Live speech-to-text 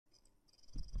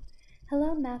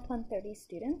Hello Math130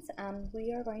 students.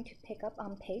 We are going to pick up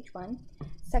on page 1,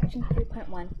 section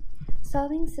 3.1,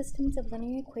 solving systems of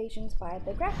linear equations by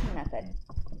the graphing method.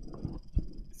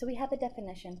 So we have a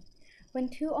definition. When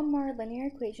two or more linear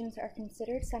equations are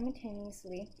considered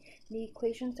simultaneously, the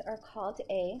equations are called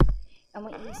and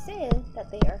when you say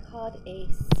that they are called a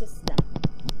system.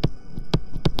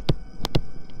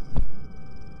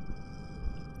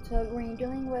 So when you're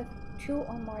dealing with two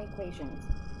or more equations,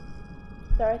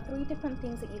 there are three different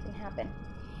things that you can happen.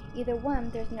 Either one,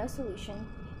 there's no solution,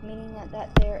 meaning that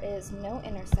there is no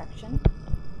intersection.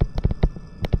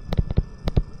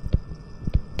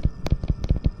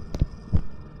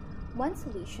 One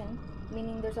solution,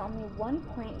 meaning there's only one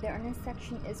point, their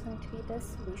intersection is going to be the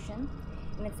solution,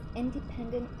 and it's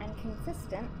independent and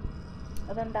consistent.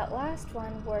 And then that last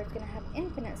one, where it's going to have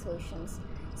infinite solutions.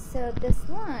 So this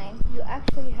line, you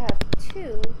actually have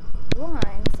two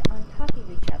lines on top of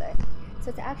each other. So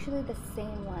it's actually the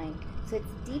same line. So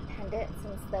it's dependent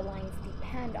since the lines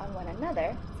depend on one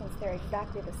another, since they're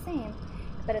exactly the same,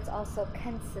 but it's also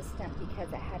consistent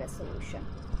because it had a solution.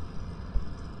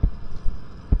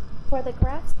 For the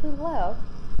graphs below,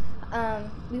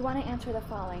 we want to answer the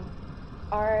following.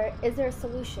 Is there a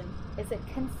solution? Is it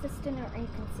consistent or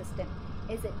inconsistent?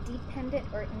 Is it dependent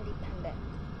or independent?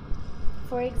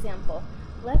 For example,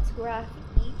 let's graph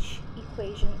each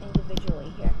equation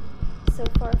individually here. So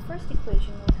for our first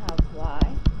equation, we have y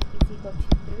is equal to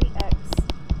 3x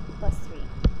plus 3.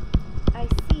 I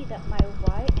see that my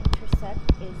y-intercept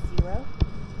is 0,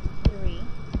 3.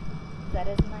 That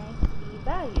is my b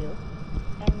value.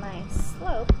 And my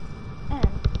slope, n,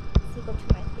 is equal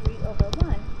to my 3 over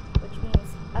 1, which means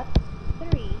up 3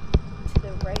 to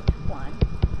the right 1.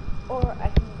 Or I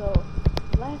can go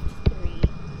left 3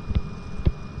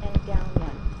 and down 1.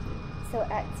 So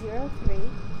at 0, 3,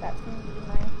 that's going to be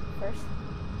my first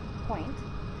point.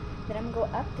 Then I'm going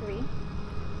to go up 3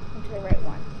 into the right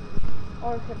 1.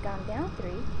 Or we could have gone down 3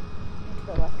 into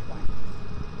the left 1.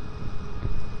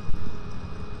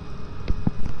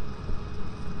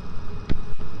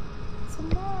 So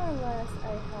more or less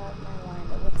I have my line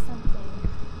that looks something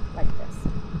like this.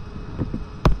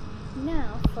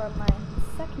 Now for my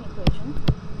second equation,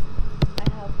 I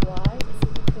have y is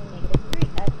equal to negative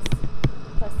 3x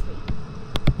plus 3.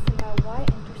 So my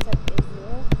y-intercept is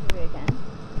 0, 3 again.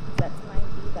 So that's my b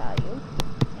value.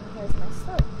 And here's my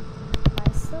slope. My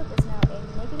slope is now a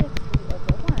negative 3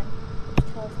 over 1, which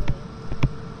tells me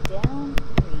down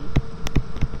 3,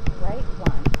 right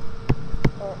 1,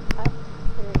 or up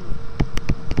 3,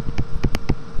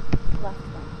 left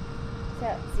 1. So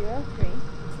at 0, 3,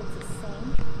 so it's the same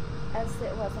as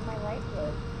it was on my right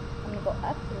road. I'm going to go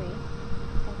up 3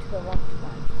 and to the left 1.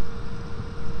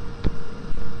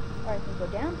 Or I can go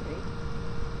down 3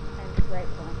 and to right 1.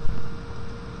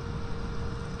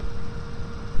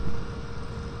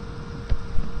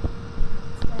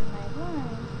 So then my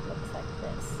line looks like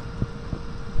this.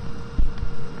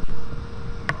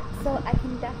 So I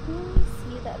can definitely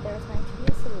see that there's going to be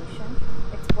a solution.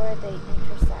 It's where they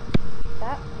intersect.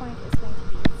 That point is going to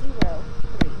be 0,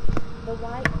 3. The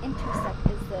y-intercept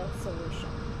is the solution.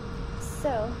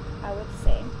 So I would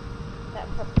say that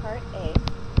for part A,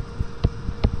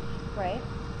 right,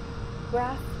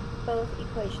 graph both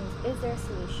equations. Is there a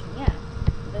solution? Yeah.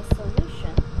 The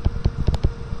solution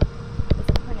is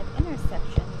a point of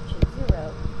intersection, which is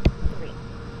 0, 3.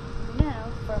 Now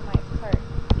for my part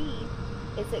B,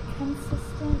 is it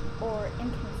consistent or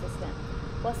inconsistent?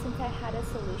 Well, since I had a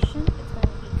solution, it's going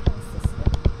to be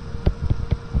consistent.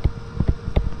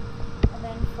 And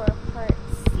then for part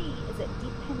C, is it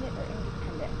dependent or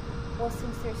independent? Well,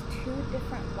 since there's two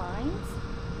different lines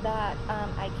that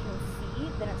I can see,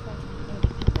 then it's going to be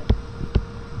independent.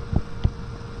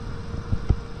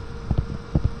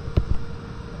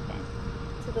 Okay,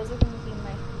 so those are going to be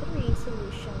my three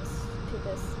solutions to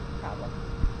this problem.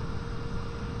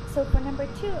 So for number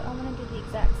 2, I want to do the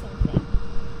exact same thing.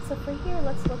 So for here,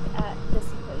 let's look at this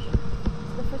equation.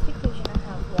 So the first equation, I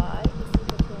have y is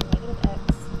equal to negative x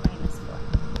minus 4.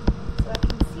 So I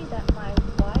can see that my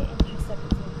y-intercept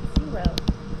is going to be 0,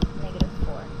 negative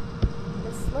 4.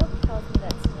 The slope tells me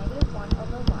that's negative 1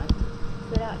 over 1.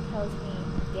 So that tells me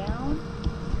down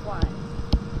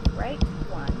 1, right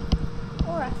 1.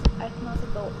 Or I can also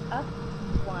go up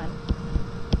 1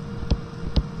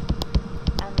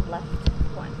 and left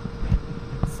 1.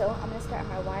 So I'm going to start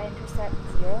my y-intercept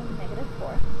 0, negative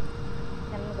 4. And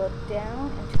I'm going to go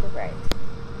down and to the right.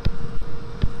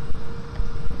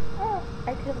 Or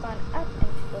I could have gone up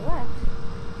and to the left.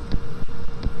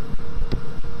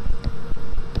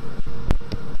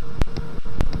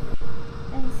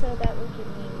 And so that would give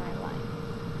me my line.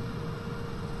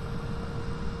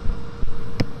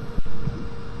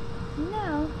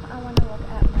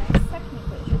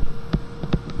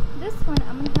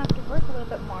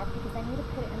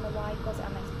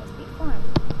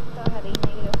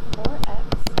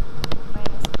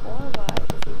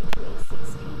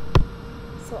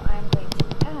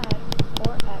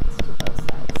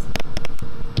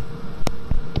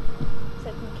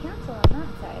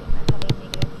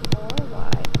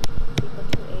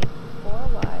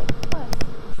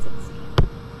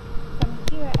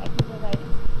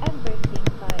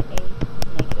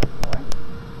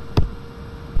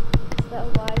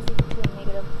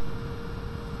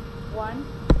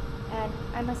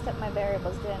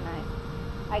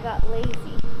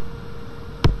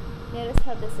 Notice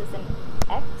how this is an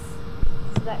x,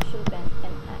 so that should have been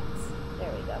an x.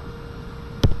 There we go.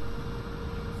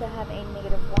 So I have a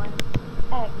negative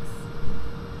 1x,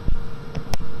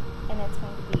 and it's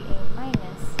going to be a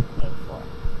minus a 4.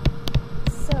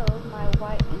 So my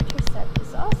y-intercept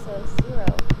is also 0,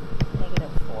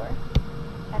 negative 4,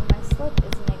 and my slope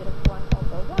is negative 1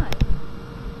 over 1.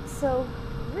 So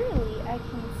really, I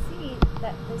can see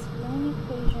that this green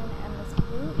equation and this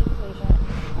blue equation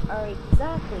are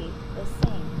exactly the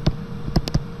same.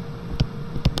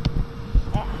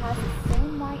 It has the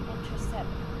same y-intercept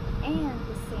and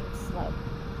the same slope.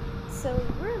 So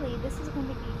really, this is going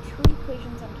to be two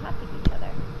equations on top of each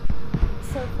other.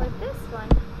 So for this one,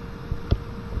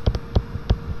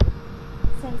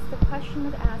 since the question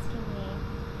was asking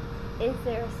me, is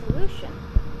there a solution?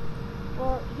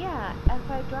 Well, yeah,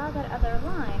 if I draw that other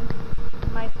line,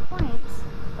 my points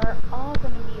are all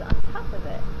going to be on top of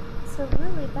it. So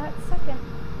really, that second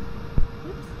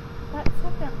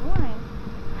line,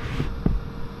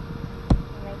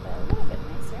 write that a little bit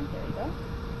nicer, there we go.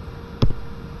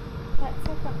 That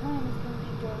second line is going to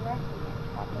be directly on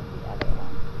top of the other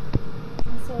one.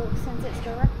 And so since it's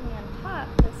directly on top,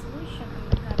 the solution, I'm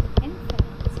going to have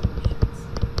infinite solutions.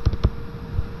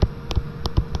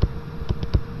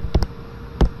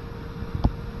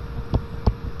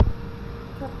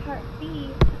 For part B,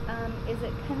 is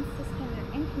it consistent or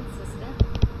inconsistent?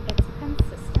 It's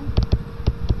consistent.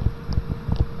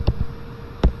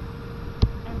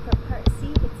 And for part C,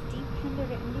 it's dependent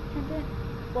or independent.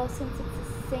 Well, since it's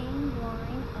the same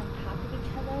line on top of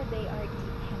each other, they are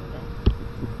dependent.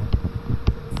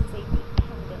 So this is a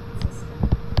dependent system.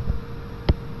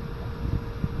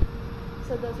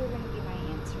 So those are going to be my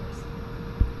answers.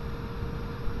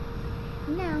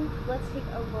 Now, let's take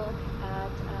a look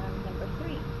at number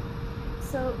 3.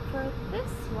 So for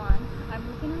this one, I'm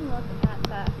going to look at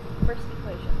that first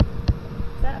equation.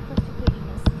 That first equation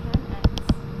is 10x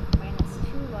minus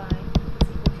 2y is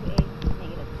equal to a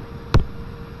negative 10.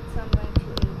 So I'm going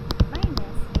to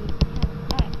minus a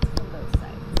 10x from both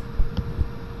sides.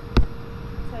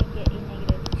 So I get a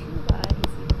negative 2y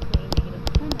is equal to a negative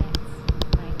 10x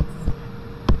minus 10.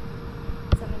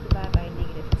 So I'm going to divide by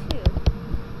negative 2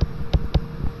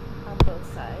 on both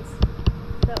sides.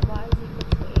 So that y is equal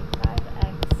to a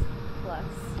 5x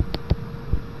plus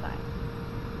 5.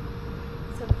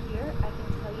 So here I can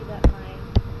tell you that my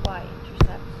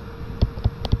y-intercept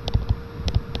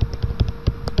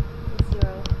is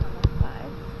 0,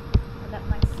 5, and that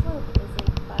my slope is a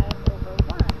 5 over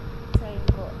 1. So I can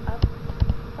go up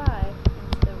 5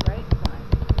 into the right 1,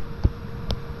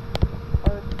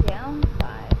 or down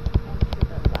 5 into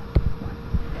the left 1.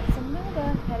 So I'm going to go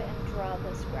ahead and draw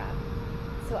this graph.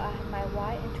 So I have my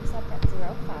y-intercept at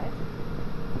 0, 5.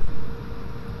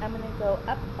 I'm going to go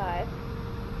up 5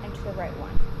 and to the right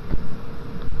 1.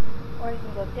 Or I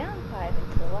can go down 5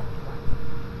 and to the left 1.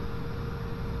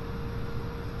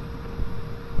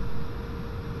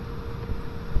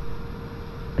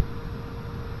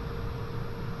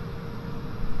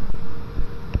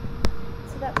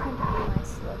 So that's going to be my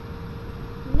slope.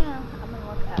 Now I'm going to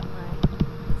look at my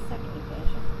second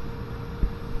equation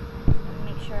and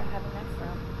make sure I have enough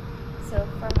room. So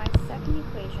for my second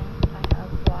equation, I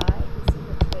have y is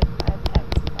equal to a 5x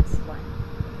plus 1.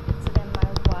 So then my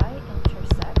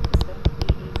y-intercept is going to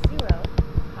be a 0,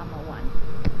 1.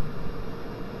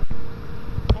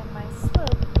 And my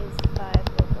slope is 5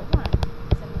 over 1.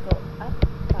 So I'm going to go up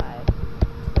 5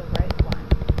 to the right 1,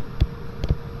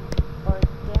 or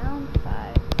down 5,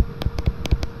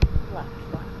 left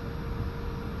 1.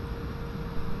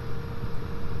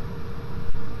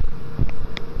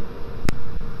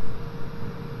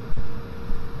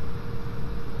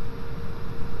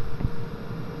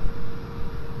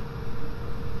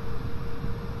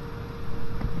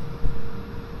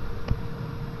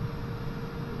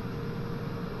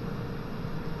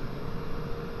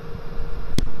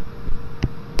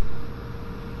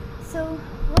 So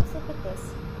let's look at this.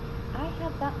 I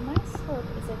have that my slope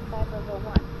is a 5 over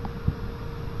 1.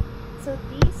 So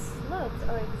these slopes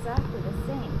are exactly the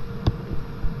same.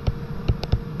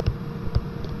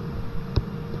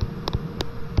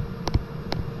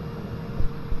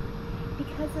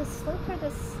 Because the slopes are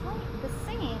the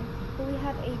same, but we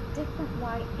have a different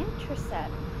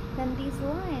y-intercept, then these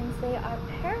lines, they are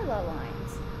parallel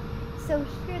lines. So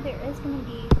here there is going to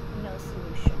be no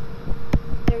solution.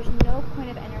 There's no point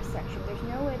of intersection. There's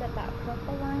no way that that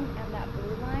purple line and that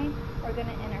blue line are going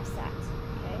to intersect.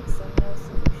 Okay, so no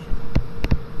solution.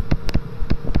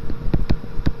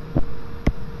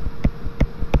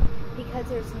 Because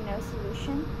there's no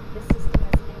solution, the system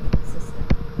is inconsistent.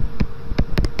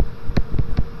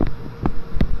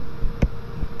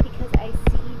 Because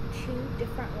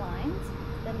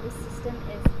system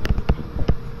is independent.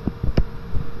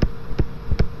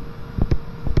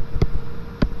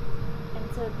 And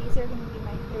so these are going to be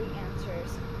my 3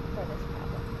 answers for this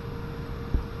problem.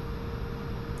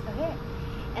 Okay,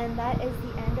 and that is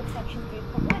the end of section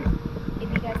 3.1. If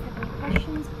you guys have any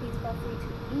questions, please feel free to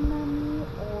email me